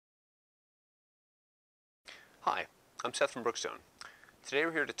Hi, I'm Seth from Brookstone. Today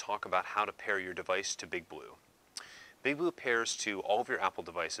we're here to talk about how to pair your device to Big Blue. Big Blue pairs to all of your Apple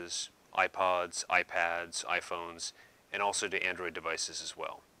devices, iPods, iPads, iPhones, and also to Android devices as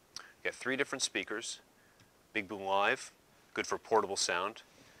well. You got 3 different speakers: Big Blue Live, good for portable sound;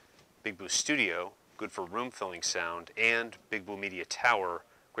 Big Blue Studio, good for room-filling sound; and Big Blue Media Tower,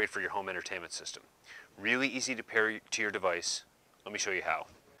 great for your home entertainment system. Really easy to pair to your device. Let me show you how.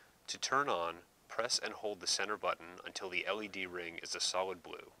 To turn on, press and hold the center button until the LED ring is a solid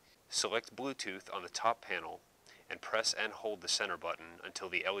blue. Select Bluetooth on the top panel and press and hold the center button until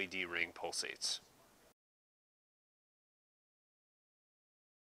the LED ring pulsates.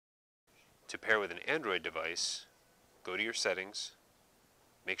 To pair with an Android device, go to your settings,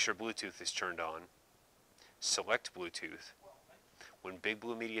 make sure Bluetooth is turned on, select Bluetooth. When Big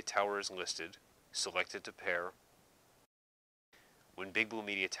Blue Media Tower is listed, select it to pair. When Big Blue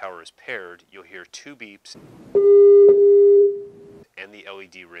Media Tower is paired, you'll hear 2 beeps and the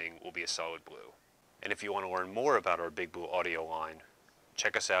LED ring will be a solid blue. And if you want to learn more about our Big Blue audio line,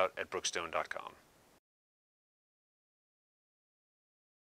 check us out at brookstone.com.